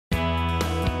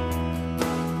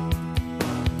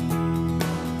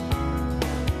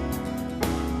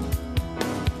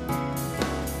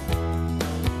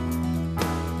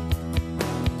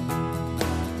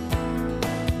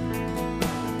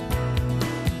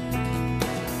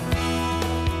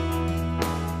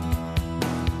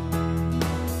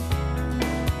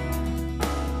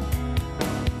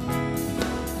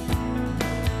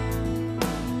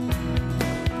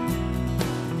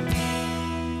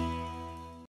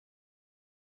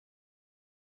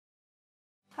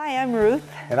Hi, I'm Ruth.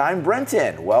 And I'm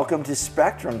Brenton. Welcome to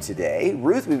Spectrum today.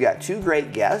 Ruth, we've got two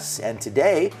great guests, and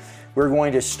today we're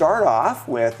going to start off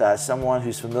with someone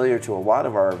who's familiar to a lot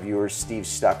of our viewers, Steve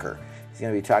Stucker. He's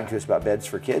going to be talking to us about Beds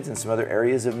for Kids and some other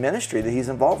areas of ministry that he's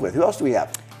involved with. Who else do we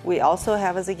have? We also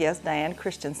have as a guest Dianne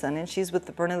Christensen, and she's with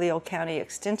the Bernalillo County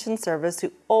Extension Service,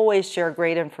 who always share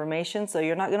great information, so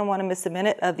you're not going to want to miss a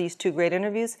minute of these two great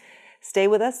interviews. Stay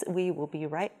with us. We will be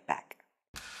right back.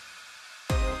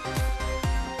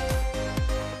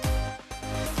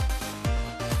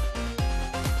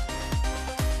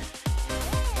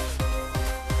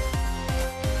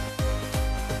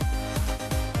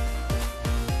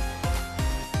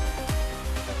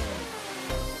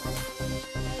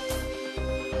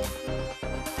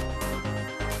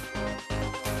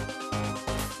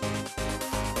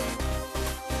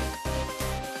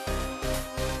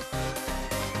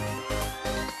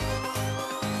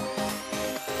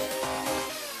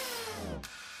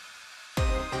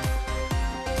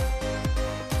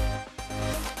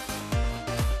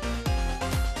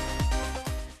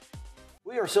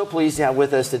 We are so pleased to have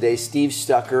with us today Steve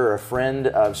Stucker, a friend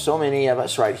of so many of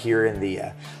us right here in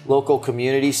the local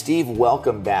community. Steve,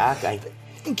 welcome back.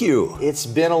 Thank you. It's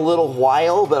been a little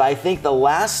while, but I think the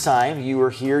last time you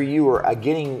were here, you were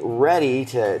getting ready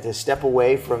to step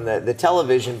away from the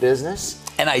television business.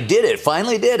 And I did it,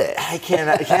 finally did it. I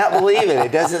can't believe it.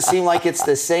 It doesn't seem like it's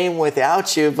the same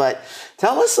without you, but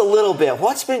tell us a little bit.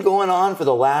 What's been going on for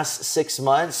the last 6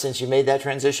 months since you made that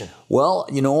transition? Well,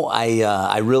 you know,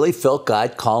 I really felt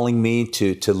God calling me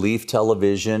to leave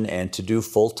television and to do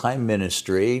full-time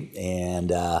ministry. And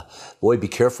boy, be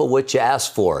careful what you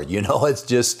ask for. You know, it's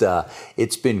just,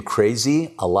 it's been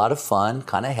crazy, a lot of fun,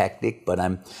 kind of hectic, but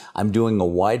I'm doing a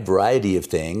wide variety of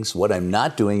things. What I'm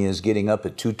not doing is getting up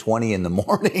at 2:20 in the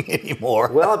morning anymore.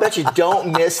 Well, I bet you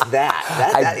don't miss that.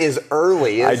 That is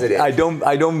early, isn't it? I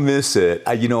don't miss it.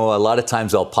 You know, a lot of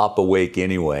times I'll pop awake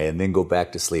anyway and then go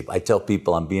back to sleep. I tell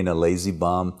people I'm being a lazy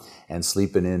bum and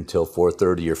sleeping in until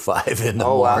 4:30 or 5 in the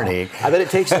morning. Wow. I bet it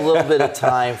takes a little bit of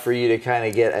time for you to kind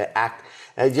of get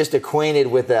just acquainted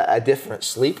with a different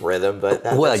sleep rhythm, but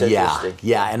that's interesting.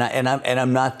 Yeah, and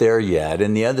I'm not there yet.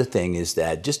 And the other thing is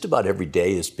that just about every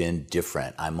day has been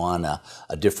different. I'm on a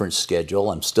different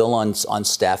schedule. I'm still on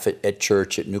staff at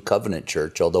church, at New Covenant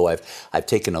Church, although I've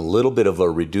taken a little bit of a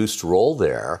reduced role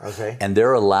there. Okay. And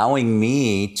they're allowing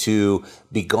me to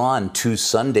be gone 2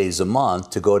 Sundays a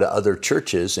month to go to other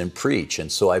churches and preach.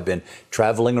 And so I've been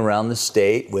traveling around the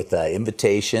state with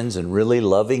invitations and really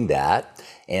loving that.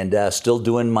 And still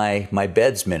doing my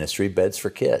Beds ministry, Beds for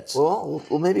Kids. Well,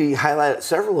 we'll maybe highlight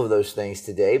several of those things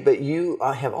today, but you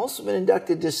have also been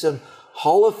inducted to some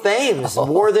Hall of Fames,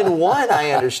 more than one,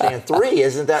 I understand. 3,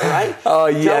 isn't that right? Oh,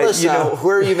 yeah. Tell us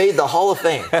where you made the Hall of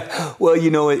Fame. Well,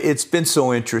 you know, it's been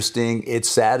so interesting. It's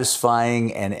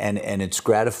satisfying and it's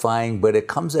gratifying, but it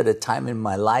comes at a time in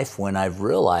my life when I've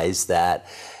realized that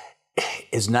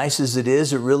as nice as it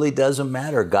is, it really doesn't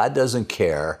matter. God doesn't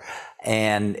care.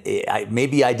 And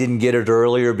maybe I didn't get it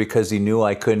earlier because he knew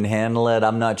I couldn't handle it.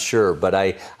 I'm not sure. But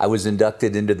I was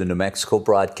inducted into the New Mexico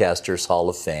Broadcasters Hall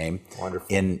of Fame. Wonderful.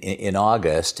 In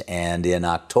August. And in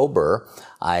October,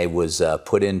 I was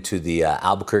put into the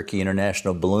Albuquerque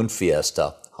International Balloon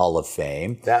Fiesta Hall of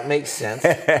Fame. That makes sense.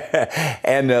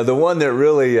 And the one that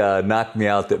really knocked me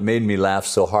out, that made me laugh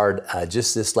so hard,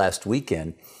 just this last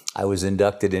weekend, I was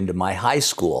inducted into my high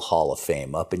school Hall of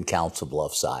Fame up in Council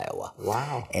Bluffs, Iowa.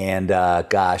 Wow. And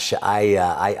gosh,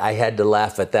 I had to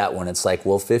laugh at that one. It's like,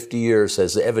 well, 50 years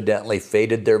has evidently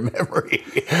faded their memory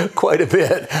quite a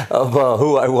bit of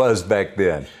who I was back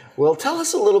then. Well, tell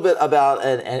us a little bit about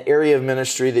an area of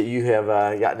ministry that you have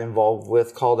gotten involved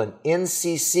with called an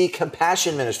NCC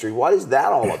Compassion Ministry. What is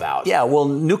that all about? Yeah, well,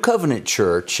 New Covenant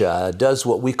Church does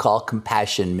what we call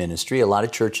compassion ministry. A lot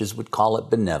of churches would call it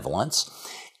benevolence.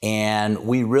 And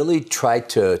we really try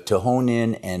to hone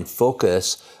in and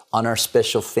focus on our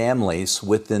special families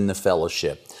within the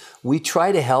fellowship. We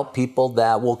try to help people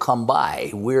that will come by.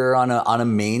 We're on a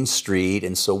main street,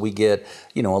 and so we get,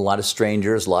 you know, a lot of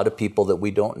strangers, a lot of people that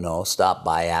we don't know stop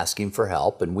by asking for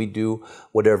help, and we do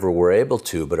whatever we're able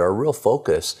to. But our real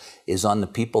focus is on the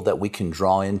people that we can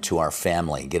draw into our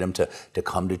family, get them to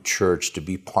come to church, to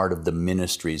be part of the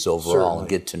ministries overall, and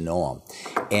get to know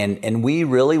them. And we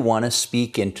really want to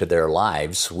speak into their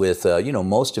lives with, you know,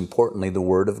 most importantly, the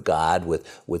Word of God,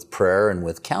 with prayer and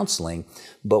with counseling.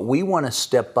 But we want to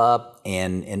step up up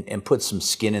and put some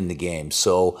skin in the game.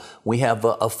 So we have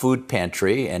a food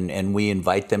pantry, and we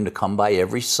invite them to come by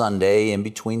every Sunday in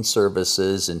between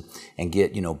services and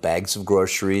get, bags of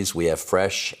groceries. We have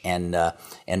fresh and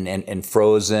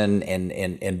frozen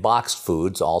and boxed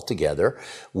foods all together.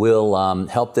 We'll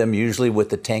help them usually with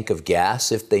the tank of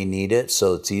gas if they need it,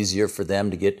 so it's easier for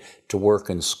them to get to work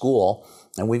and school.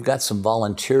 And we've got some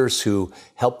volunteers who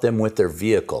help them with their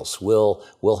vehicles. We'll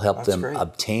help them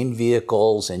obtain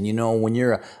vehicles. And when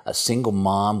you're a single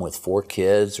mom with 4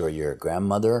 kids, or you're a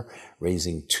grandmother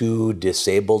raising 2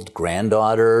 disabled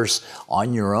granddaughters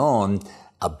on your own,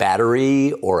 a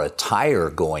battery or a tire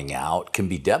going out can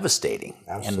be devastating.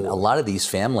 Absolutely. And a lot of these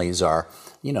families are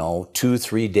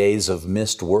 2-3 days of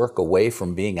missed work away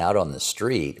from being out on the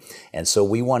street. And so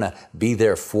we want to be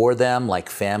there for them like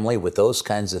family with those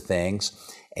kinds of things.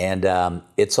 And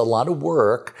it's a lot of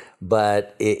work,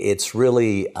 but it's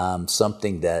really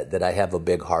something that I have a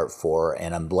big heart for.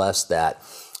 And I'm blessed that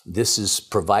this is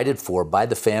provided for by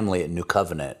the family at New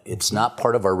Covenant. It's not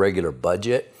part of our regular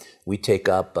budget. We take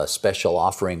up a special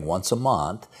offering once a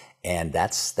month, and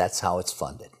that's how it's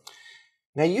funded.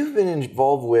 Now, you've been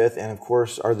involved with, and of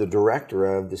course are the director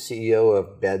of, the CEO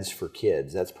of Beds for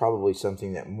Kids. That's probably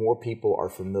something that more people are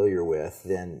familiar with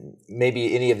than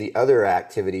maybe any of the other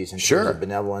activities in terms of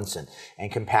benevolence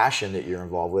and compassion that you're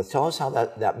involved with. Tell us how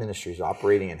that ministry is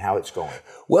operating and how it's going.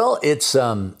 Well, it's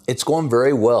going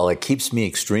very well. It keeps me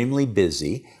extremely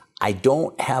busy. I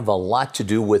don't have a lot to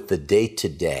do with the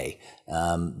day-to-day,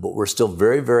 but we're still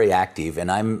very, very active,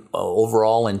 and I'm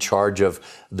overall in charge of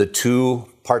the 2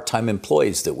 part-time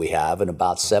employees that we have and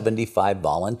about 75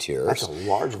 volunteers. That's a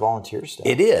large volunteer staff.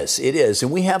 It is.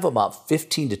 And we have about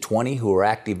 15 to 20 who are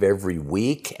active every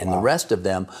week, and the rest of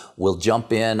them will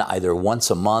jump in either once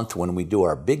a month when we do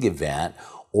our big event,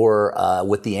 or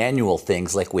with the annual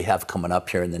things like we have coming up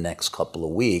here in the next couple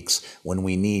of weeks when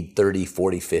we need 30,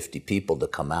 40, 50 people to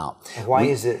come out. And why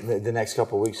is it the next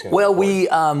couple of weeks? Well,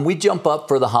 we jump up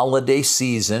for the holiday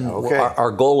season. Okay.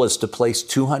 Our goal is to place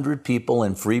 200 people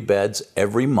in free beds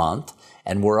every month.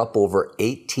 And we're up over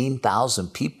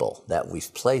 18,000 people that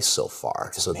we've placed so far.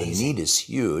 That's so amazing. The need is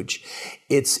huge.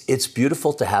 It's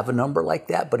beautiful to have a number like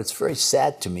that, but it's very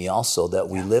sad to me also that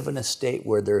we live in a state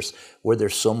where there's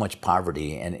so much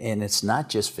poverty, and it's not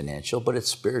just financial, but it's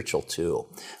spiritual too.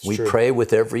 We pray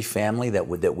with every family that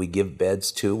we give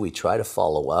beds to. We try to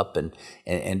follow up and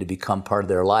to become part of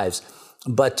their lives.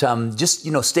 But just,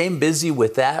 staying busy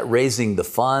with that, raising the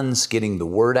funds, getting the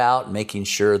word out, making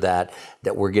sure that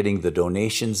we're getting the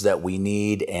donations that we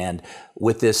need. And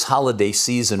with this holiday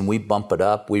season, we bump it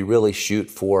up. We really shoot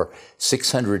for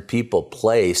 600 people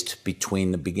placed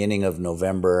between the beginning of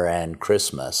November and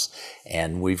Christmas.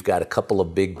 And we've got a couple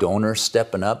of big donors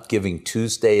stepping up. Giving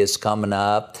Tuesday is coming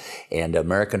up. And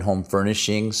American Home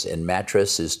Furnishings and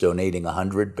Mattress is donating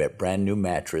 100 brand new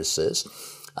mattresses.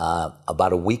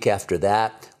 About a week after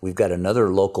that, we've got another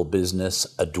local business,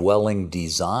 A Dwelling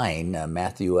Design.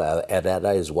 Matthew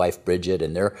Adada, his wife Bridget,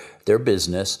 and their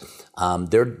business.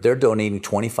 They're donating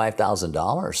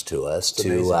 $25,000 to us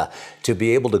to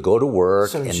be able to go to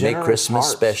work and make Christmas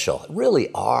special.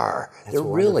 Really are. They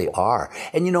really are.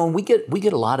 And we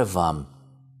get a lot of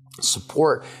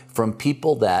support from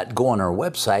people that go on our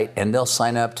website and they'll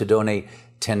sign up to donate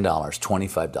 $10,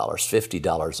 $25,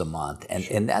 $50 a month.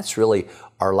 And that's really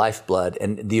our lifeblood.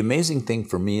 And the amazing thing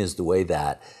for me is the way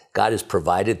that God has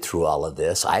provided through all of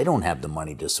this. I don't have the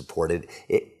money to support it.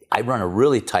 I run a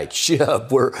really tight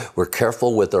ship. We're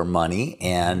careful with our money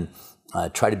and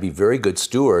try to be very good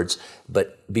stewards.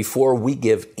 But before we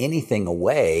give anything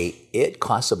away, it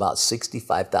costs about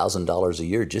 $65,000 a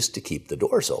year just to keep the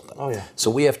doors open. Oh, yeah. So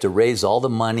we have to raise all the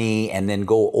money and then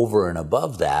go over and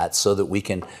above that so that we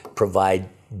can provide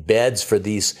beds for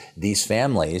these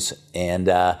families. And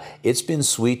it's been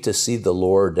sweet to see the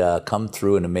Lord come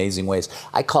through in amazing ways.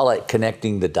 I call it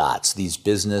connecting the dots, these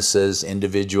businesses,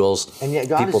 individuals, and yet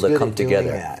God people is that come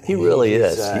together. That. He really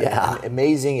is. Yeah.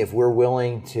 Amazing if we're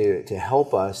willing to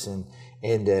help us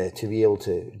and to be able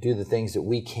to do the things that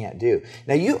we can't do.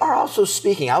 Now, you are also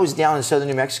speaking. I was down in southern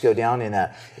New Mexico, down in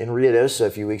Ruidoso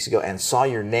a few weeks ago, and saw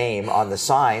your name on the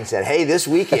sign. Said, "Hey, this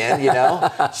weekend,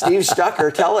 Steve Stucker,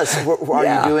 tell us, are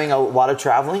you doing a lot of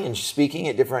traveling and speaking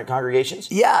at different congregations?"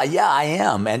 Yeah, I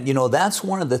am. And that's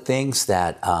one of the things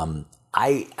that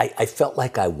I felt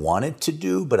like I wanted to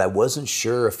do, but I wasn't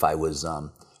sure if I was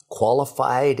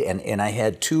qualified, and I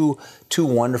had two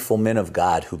wonderful men of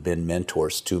God who've been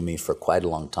mentors to me for quite a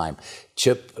long time.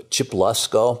 Chip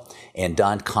Lusko and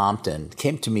Don Compton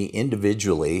came to me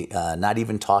individually, not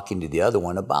even talking to the other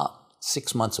one, about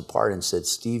 6 months apart, and said,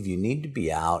 "Steve, you need to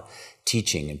be out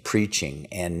teaching and preaching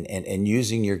and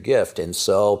using your gift. And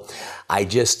so I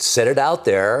just set it out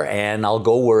there, and I'll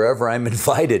go wherever I'm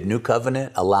invited. New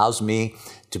Covenant allows me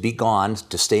to be gone,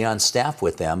 to stay on staff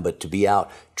with them, but to be out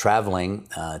traveling,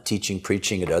 teaching,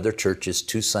 preaching at other churches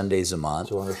 2 Sundays a month.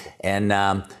 That's wonderful.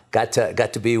 And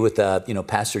got to be with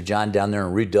Pastor John down there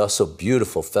in Ruidoso.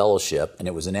 Beautiful fellowship, and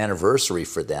it was an anniversary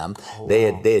for them. Oh, they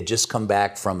wow. had just come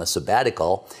back from a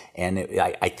sabbatical, and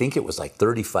I think it was like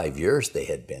 35 years they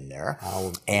had been there.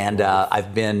 Oh, and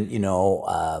I've been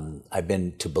I've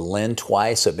been to Berlin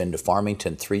twice. I've been to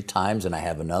Farmington 3 times, and I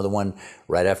have another one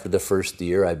right after the first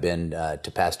year. I've been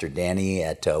to Pastor Dianne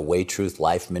at Way Truth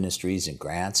Life Ministries in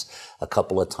Grants a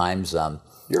couple of times.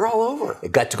 You're all over. I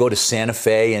got to go to Santa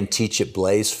Fe and teach at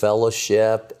Blaze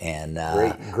Fellowship, and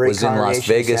great was in Las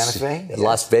Vegas, Santa Fe. Yes.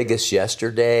 Las Vegas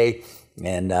yesterday,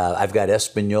 and I've got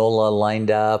Espanola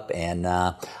lined up, and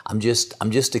I'm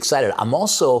just excited. I'm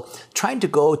also trying to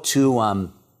go to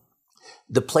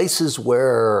the places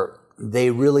where they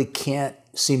really can't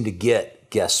seem to get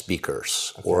guest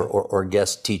speakers or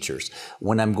guest teachers.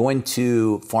 When I'm going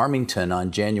to Farmington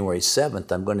on January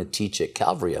 7th, I'm going to teach at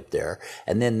Calvary up there.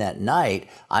 And then that night,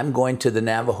 I'm going to the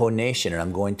Navajo Nation, and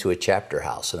I'm going to a chapter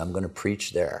house, and I'm going to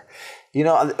preach there. You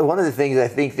know, one of the things I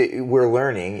think that we're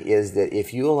learning is that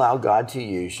if you allow God to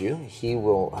use you, He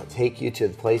will take you to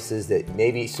places that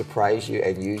maybe surprise you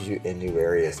and use you in new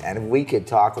areas. And we could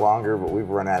talk longer, but we've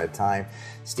run out of time.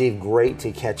 Steve, great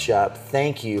to catch up.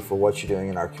 Thank you for what you're doing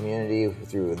in our community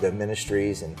through the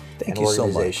ministries and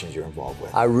organizations you're involved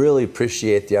with. I really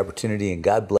appreciate the opportunity, and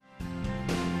God bless.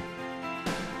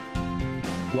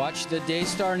 Watch the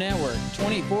Daystar Network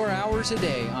 24 hours a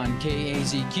day on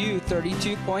KAZQ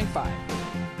 32.5.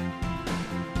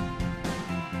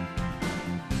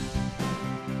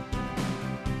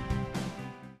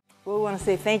 We want to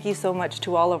say thank you so much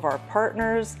to all of our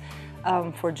partners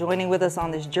for joining with us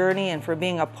on this journey and for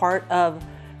being a part of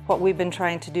what we've been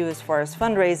trying to do as far as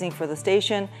fundraising for the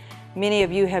station. Many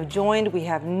of you have joined. We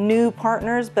have new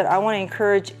partners, but I want to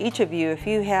encourage each of you, if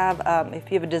you have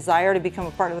a desire to become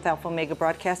a partner with Alpha Omega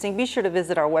Broadcasting, be sure to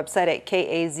visit our website at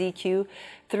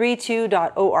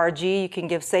kazq32.org. You can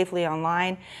give safely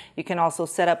online. You can also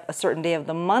set up a certain day of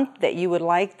the month that you would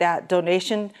like that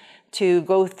donation to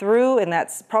go through, and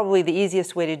that's probably the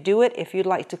easiest way to do it. If you'd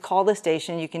like to call the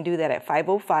station, you can do that at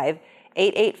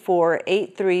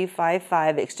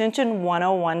 505-884-8355, extension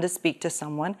 101 to speak to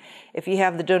someone. If you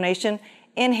have the donation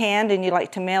in hand and you'd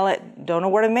like to mail it, don't know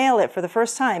where to mail it for the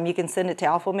first time, you can send it to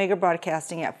Alpha Omega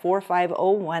Broadcasting at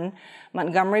 4501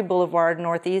 Montgomery Boulevard,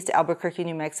 Northeast, Albuquerque,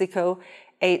 New Mexico,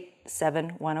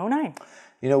 87109.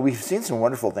 You know, we've seen some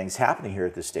wonderful things happening here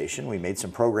at the station. We made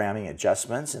some programming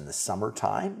adjustments in the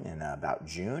summertime in about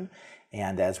June.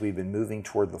 And as we've been moving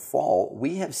toward the fall,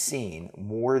 we have seen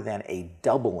more than a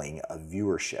doubling of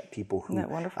viewership. People who, isn't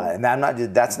that wonderful? And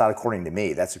that's not according to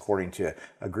me. That's according to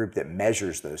a group that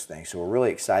measures those things. So we're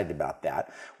really excited about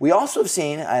that. We also have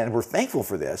seen, and we're thankful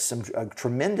for this, some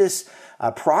tremendous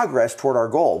progress toward our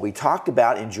goal. We talked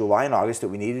about in July and August that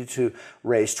we needed to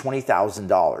raise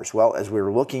 $20,000. Well, as we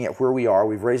were looking at where we are,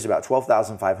 we've raised about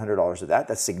 $12,500 of that.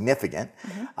 That's significant.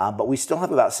 But we still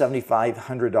have about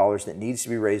 $7,500 that needs to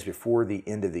be raised before the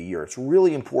end of the year. It's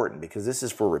really important because this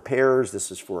is for repairs, this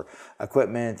is for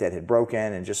equipment that had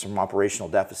broken and just some operational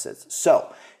deficits.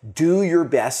 So do your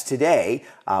best today.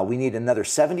 We need another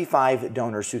 75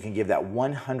 donors who can give that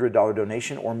 $100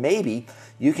 donation, or maybe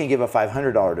you can give a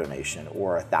 $500 donation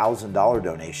or a $1,000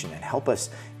 donation and help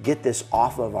us get this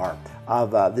off of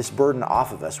this burden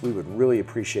off of us. We would really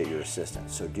appreciate your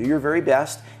assistance. So do your very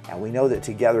best, and we know that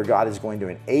together God is going to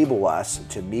enable us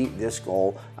to meet this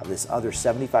goal of this other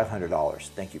 $7,500.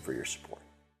 Thank you for your support.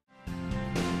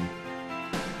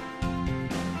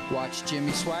 Watch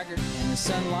Jimmy Swaggart and the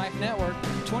Sun Life Network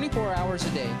 24 hours a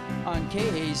day on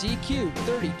KAZQ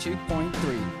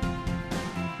 32.3.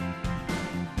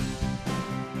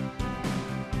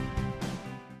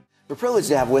 We're privileged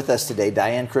to have with us today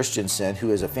Dianne Christensen,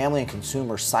 who is a family and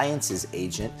consumer sciences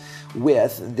agent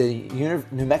with the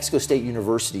New Mexico State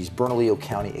University's Bernalillo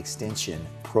County Extension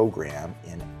program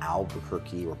in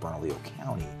Albuquerque or Bernalillo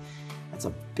County. That's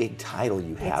a big title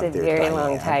you have there, It's a very Dianne.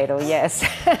 long title, yes.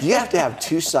 Do you have to have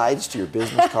 2 sides to your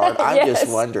business card? I'm Yes. just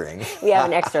wondering. We have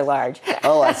an extra large.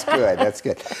 Oh, that's good. That's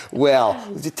good. Well,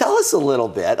 tell us a little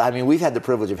bit. I mean, we've had the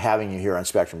privilege of having you here on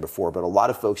Spectrum before, but a lot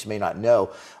of folks may not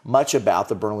know much about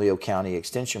the Bernalillo County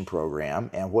Extension Program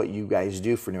and what you guys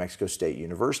do for New Mexico State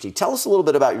University. Tell us a little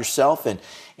bit about yourself, and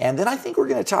then I think we're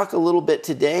going to talk a little bit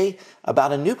today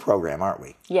about a new program, aren't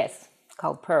we? Yes,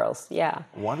 called Pearls, yeah.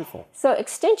 Wonderful. So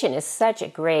extension is such a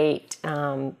great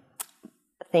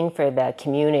thing for the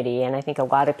community, and I think a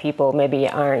lot of people maybe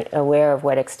aren't aware of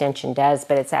what Extension does,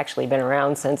 but it's actually been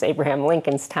around since Abraham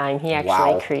Lincoln's time. He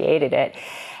actually created it.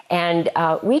 And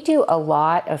we do a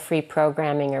lot of free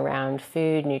programming around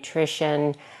food,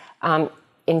 nutrition.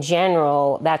 In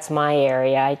general, that's my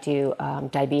area. I do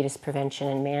diabetes prevention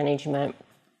and management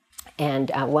and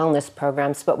wellness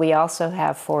programs, but we also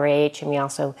have 4-H, and we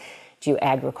also do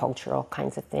agricultural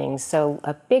kinds of things. So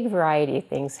a big variety of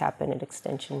things happen at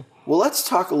Extension. Well, let's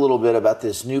talk a little bit about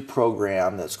this new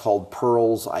program that's called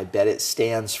Pearls. I bet it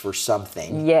stands for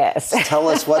something. Yes. Tell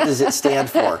us, what does it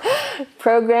stand for?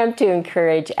 Program to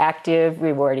encourage active,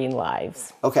 rewarding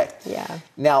lives. Okay. Yeah.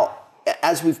 Now,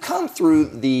 as we've come through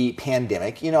the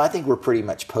pandemic, I think we're pretty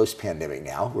much post-pandemic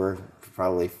now. We're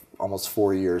probably almost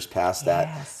 4 years past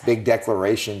that big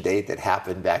declaration date that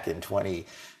happened back in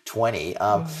 2020.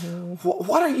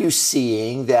 What are you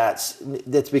seeing that's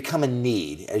become a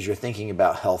need as you're thinking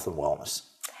about health and wellness?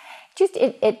 Just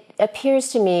it appears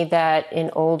to me that in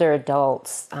older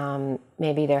adults,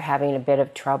 maybe they're having a bit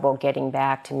of trouble getting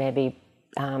back to maybe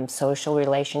social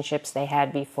relationships they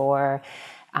had before.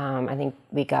 I think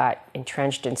we got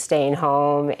entrenched in staying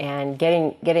home and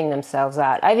getting themselves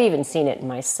out. I've even seen it in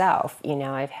myself.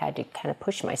 I've had to kind of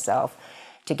push myself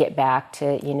to get back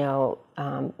to,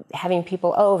 having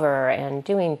people over and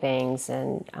doing things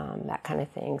and that kind of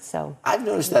thing. So I've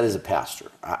noticed that as a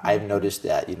pastor. I've noticed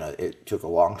that, it took a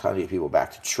long time to get people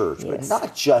back to church, but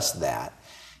not just that.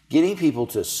 Getting people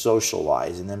to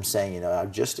socialize and them saying, I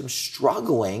just am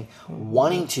struggling,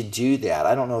 wanting to do that.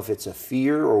 I don't know if it's a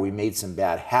fear or we made some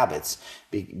bad habits.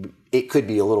 It could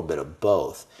be a little bit of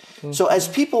both. So as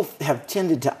people have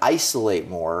tended to isolate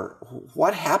more,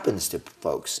 what happens to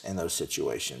folks in those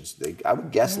situations? I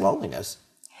would guess loneliness.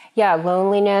 Yeah,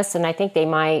 loneliness, and I think they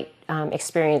might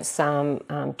experience some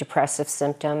depressive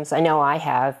symptoms. I know I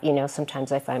have.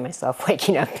 Sometimes I find myself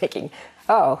waking up thinking,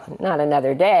 oh, not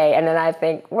another day. And then I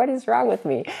think, what is wrong with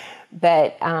me?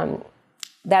 But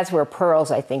that's where Pearls,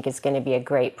 I think, is going to be a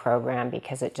great program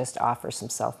because it just offers some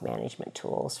self-management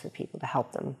tools for people to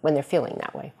help them when they're feeling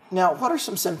that way. Now, what are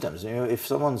some symptoms? If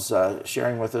someone's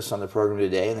sharing with us on the program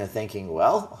today and they're thinking,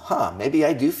 well, maybe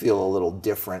I do feel a little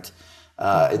different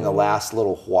in the last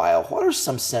little while. What are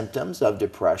some symptoms of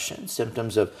depression,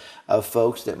 symptoms of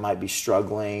folks that might be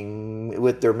struggling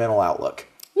with their mental outlook?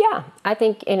 Yeah, I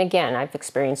think, and again, I've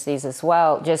experienced these as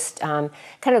well, just kind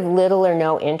of little or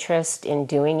no interest in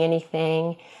doing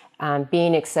anything,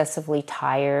 being excessively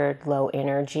tired, low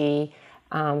energy,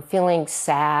 feeling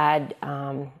sad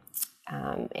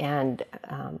and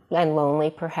lonely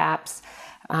perhaps.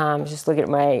 Just look at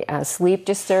my sleep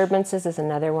disturbances is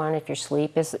another one, if your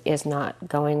sleep is not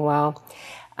going well.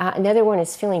 Another one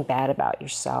is feeling bad about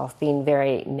yourself, being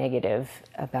very negative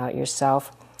about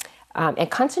yourself.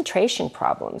 And concentration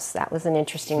problems, that was an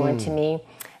interesting one to me.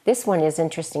 This one is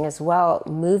interesting as well,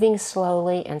 moving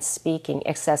slowly and speaking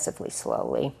excessively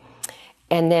slowly.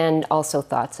 And then also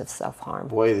thoughts of self-harm.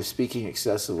 Boy, the speaking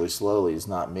excessively slowly is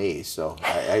not me, so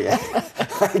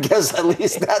I guess at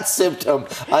least that symptom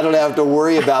I don't have to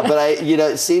worry about. But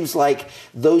it seems like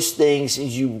those things,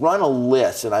 as you run a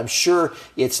list, and I'm sure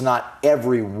it's not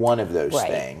every one of those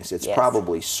things. It's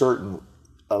probably certain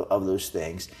of those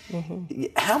things.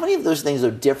 How many of those things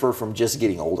differ from just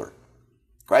getting older?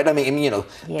 Right? I mean,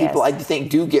 people I think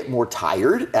do get more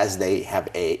tired as they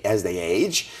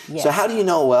age. Yes. So how do you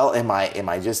know, well,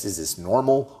 is this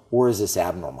normal or is this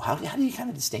abnormal? How do you kind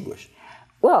of distinguish?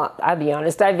 Well, I'll be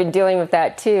honest, I've been dealing with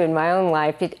that too in my own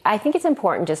life. I think it's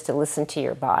important just to listen to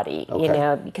your body,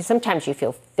 because sometimes you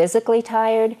feel physically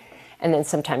tired and then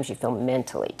sometimes you feel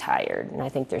mentally tired. And I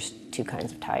think there's two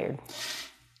kinds of tired.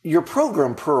 Your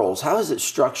program, Pearls, how is it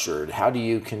structured? How do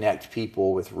you connect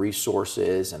people with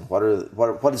resources, and what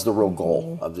is the real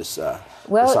goal of this this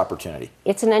opportunity?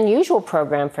 It's an unusual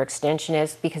program for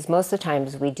Extensionists because most of the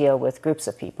times we deal with groups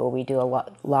of people. We do a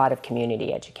lot of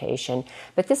community education,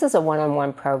 but this is a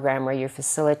one-on-one program where your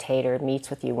facilitator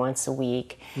meets with you once a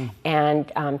week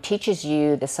and teaches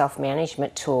you the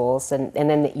self-management tools, and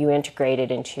then you integrate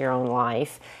it into your own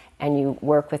life. And you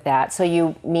work with that. So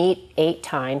you meet 8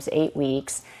 times, 8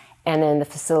 weeks, and then the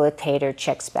facilitator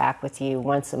checks back with you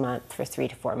once a month for 3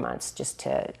 to 4 months just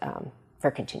to for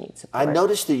continued support. I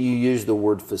noticed that you use the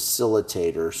word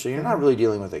facilitator, so you're not really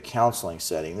dealing with a counseling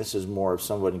setting. This is more of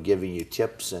someone giving you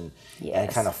tips and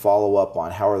kind of follow up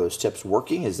on how are those tips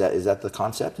working. Is that the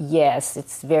concept?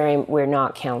 Yes, we're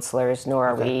not counselors, nor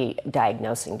are we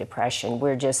diagnosing depression.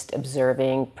 We're just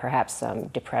observing perhaps some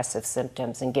depressive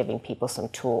symptoms and giving people some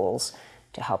tools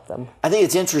help them. I think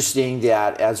it's interesting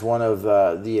that as one of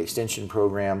the extension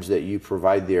programs that you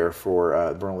provide there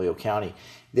for Bernalillo County,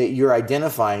 that you're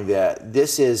identifying that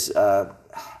this is,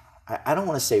 I don't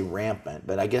want to say rampant,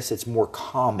 but I guess it's more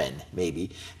common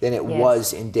maybe than it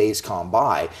was in days gone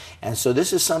by. And so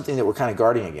this is something that we're kind of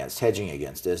guarding against, hedging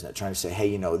against, isn't it? Trying to say, hey,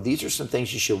 you know, these are some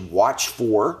things you should watch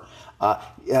for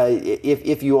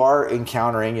if you are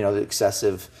encountering, you know, the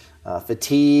excessive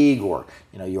fatigue, or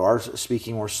you know, you are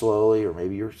speaking more slowly, or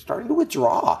maybe you're starting to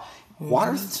withdraw. What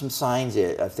are some signs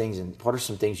of things, and what are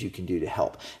some things you can do to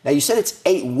help? Now, you said it's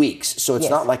 8 weeks, so it's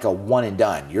not like a one and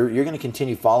done. You're going to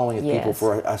continue following with people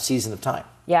for a season of time.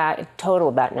 Yeah, total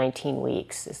about 19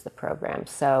 weeks is the program.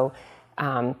 So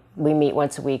we meet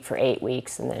once a week for 8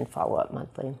 weeks and then follow up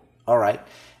monthly. All right.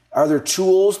 Are there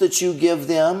tools that you give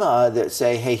them that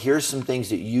say, hey, here's some things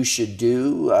that you should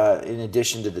do in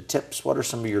addition to the tips? What are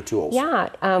some of your tools? Yeah,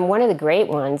 one of the great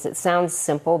ones, it sounds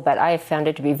simple, but I have found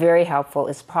it to be very helpful,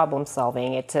 is problem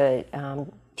solving. It's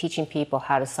teaching people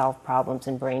how to solve problems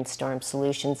and brainstorm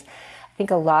solutions. I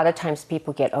think a lot of times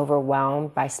people get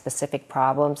overwhelmed by specific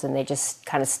problems and they just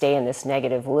kind of stay in this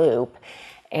negative loop.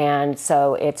 And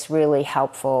so it's really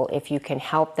helpful if you can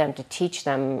help them, to teach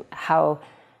them how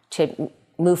to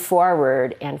move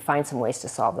forward and find some ways to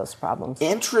solve those problems.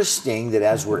 Interesting that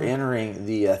as we're entering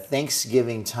the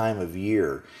Thanksgiving time of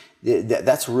year,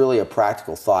 that's really a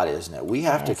practical thought, isn't it? We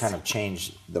have to kind of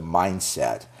change the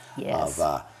mindset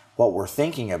of what we're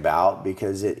thinking about,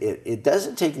 because it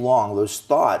doesn't take long. Those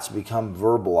thoughts become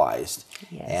verbalized,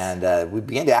 and we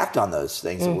begin to act on those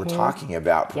things that we're talking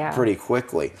about pretty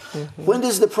quickly. When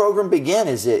does the program begin?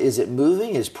 Is it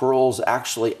moving? Is Pearls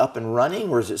actually up and running,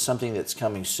 or is it something that's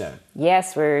coming soon?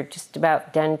 Yes, we're just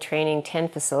about done training 10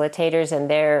 facilitators,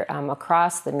 and they're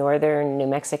across the northern New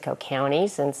Mexico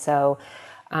counties, and so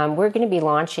we're going to be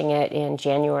launching it in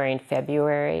January and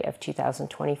February of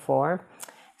 2024.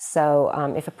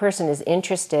 So if a person is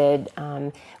interested,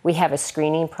 we have a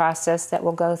screening process that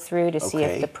we'll go through to see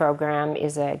if the program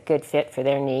is a good fit for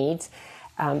their needs.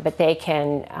 But they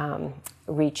can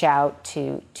reach out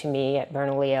to me at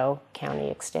Bernalillo County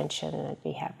Extension, and I'd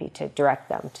be happy to direct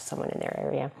them to someone in their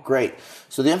area. Great.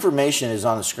 So the information is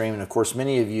on the screen, and of course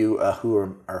many of you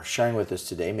who are sharing with us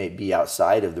today may be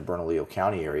outside of the Bernalillo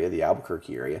County area, the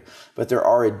Albuquerque area, but there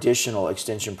are additional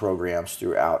extension programs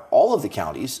throughout all of the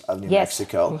counties of New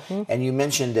Mexico. And you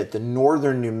mentioned that the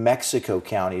northern New Mexico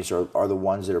counties are the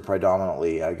ones that are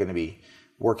predominantly going to be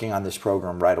working on this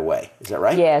program right away. Is that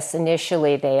right? Yes,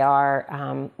 initially they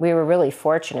are. We were really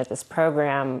fortunate. This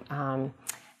program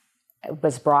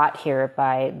was brought here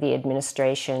by the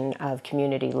Administration of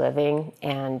Community Living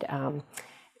and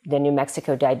the New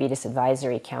Mexico Diabetes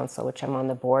Advisory Council, which I'm on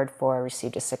the board for,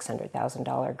 received a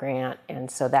 $600,000 grant. And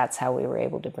so that's how we were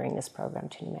able to bring this program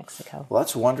to New Mexico. Well,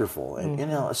 that's wonderful. And, you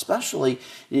know, especially,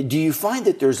 do you find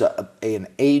that there's an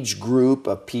age group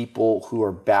of people who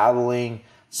are battling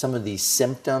some of these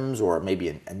symptoms, or maybe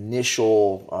an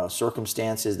initial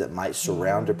circumstances that might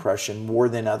surround depression more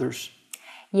than others?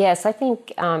 Yes, I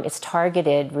think it's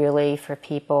targeted really for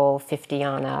people 50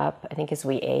 on up. I think as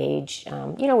we age,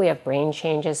 you know, we have brain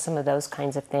changes, some of those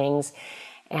kinds of things,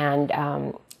 and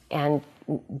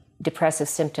depressive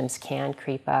symptoms can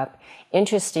creep up.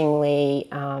 Interestingly,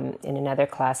 in another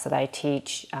class that I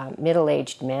teach,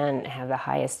 middle-aged men have the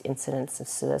highest incidence of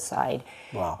suicide.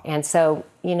 Wow. And so,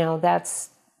 you know, that's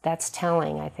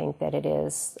telling, I think, that it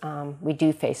is, we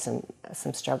do face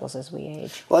some struggles as we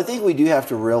age. Well, I think we do have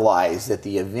to realize that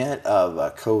the event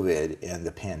of COVID and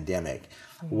the pandemic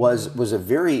was a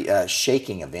very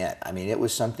shaking event. I mean, it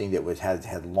was something that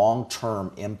had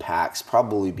long-term impacts,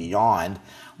 probably beyond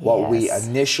what we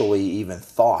initially even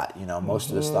thought. You know,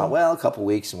 most of us thought, well, a couple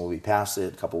weeks and we'll be past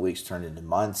it. A couple weeks turned into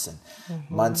months, and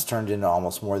months turned into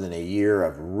almost more than a year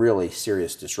of really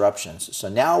serious disruptions. So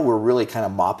now we're really kind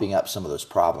of mopping up some of those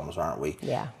problems, aren't we?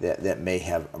 Yeah. That may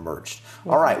have emerged.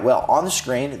 All right. Well, on the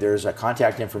screen, there's a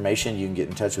contact information. You can get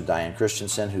in touch with Dianne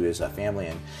Christensen, who is a family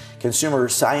and consumer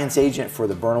science agent for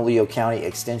the Bernalillo County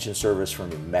Extension Service from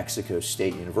New Mexico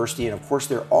State University. And of course,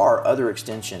 there are other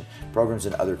extension programs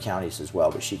in other counties as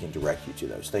well, but she can direct you to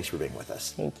those. Thanks for being with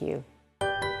us. Thank you.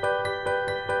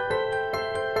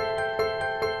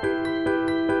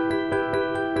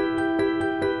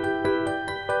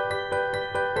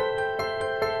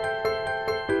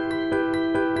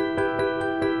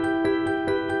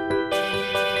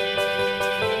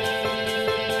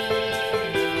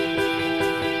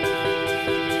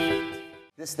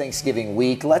 This Thanksgiving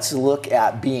week, let's look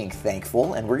at being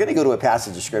thankful, and we're going to go to a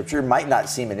passage of scripture. It might not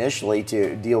seem initially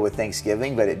to deal with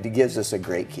Thanksgiving, but it gives us a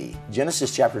great key.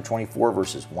 Genesis chapter 24,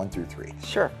 verses 1 through 3.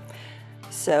 Sure.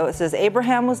 So it says,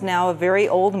 Abraham was now a very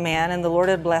old man, and the Lord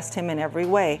had blessed him in every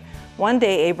way. One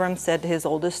day Abram said to his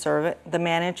oldest servant, the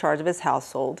man in charge of his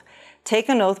household, take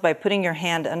an oath by putting your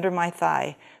hand under my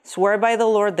thigh. Swear by the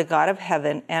Lord, the God of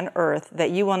heaven and earth,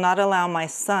 that you will not allow my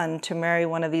son to marry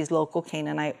one of these local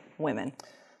Canaanite women.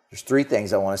 There's three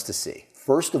things I want us to see.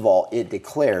 First of all, it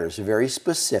declares very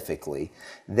specifically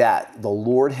that the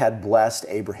Lord had blessed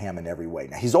Abraham in every way.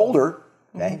 Now, he's older,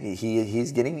 okay?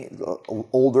 He's getting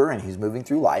older and he's moving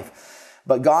through life.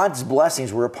 But God's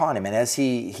blessings were upon him. And as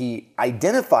he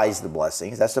identifies the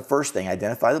blessings, that's the first thing,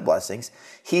 identify the blessings,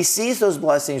 he sees those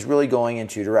blessings really going in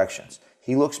two directions.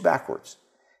 He looks backwards.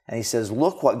 And he says,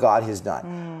 look what God has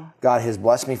done. God has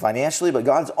blessed me financially, but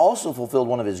God's also fulfilled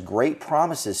one of his great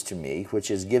promises to me, which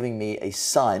is giving me a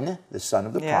son, the son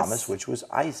of the promise, which was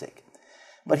Isaac.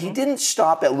 But he didn't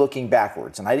stop at looking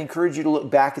backwards. And I'd encourage you to look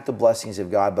back at the blessings of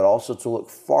God, but also to look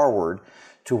forward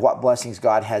to what blessings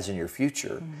God has in your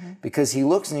future. Because he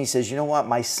looks and he says, you know what,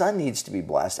 my son needs to be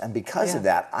blessed. And because of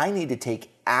that, I need to take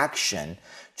action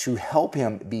to help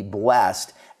him be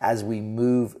blessed as we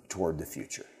move toward the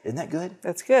future. Isn't that good?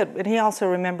 That's good. And he also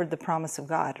remembered the promise of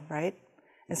God, right?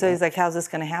 And so he's like, how's this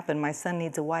going to happen? My son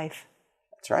needs a wife.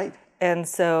 That's right. And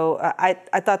so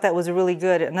I thought that was really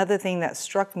good. Another thing that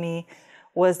struck me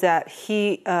was that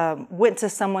he went to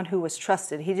someone who was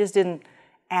trusted. He just didn't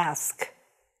ask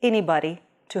anybody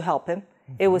to help him.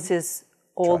 It was his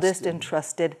oldest and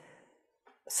trusted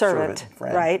servant,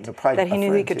 friend, right? That he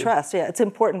knew he could trust. Yeah, it's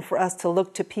important for us to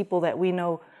look to people that we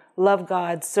know love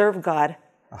God, serve God,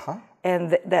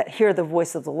 and that hear the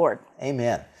voice of the Lord.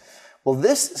 Amen. Well,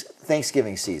 this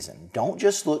Thanksgiving season, don't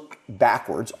just look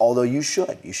backwards, although you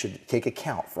should. You should take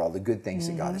account for all the good things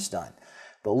that God has done.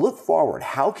 But look forward.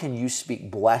 How can you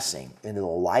speak blessing into the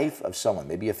life of someone,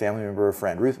 maybe a family member or a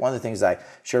friend? Ruth, one of the things I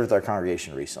shared with our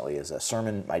congregation recently is a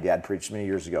sermon my dad preached many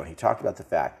years ago. And he talked about the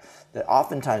fact that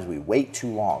oftentimes we wait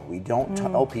too long. We don't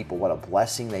tell people what a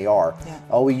blessing they are.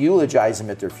 Oh, we eulogize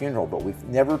them at their funeral, but we've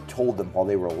never told them while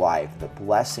they were alive the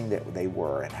blessing that they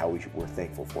were and how we're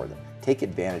thankful for them. Take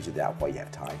advantage of that while you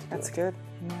have time to do it. That's good.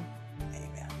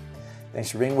 Amen.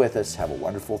 Thanks for being with us. Have a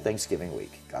wonderful Thanksgiving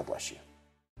week. God bless you.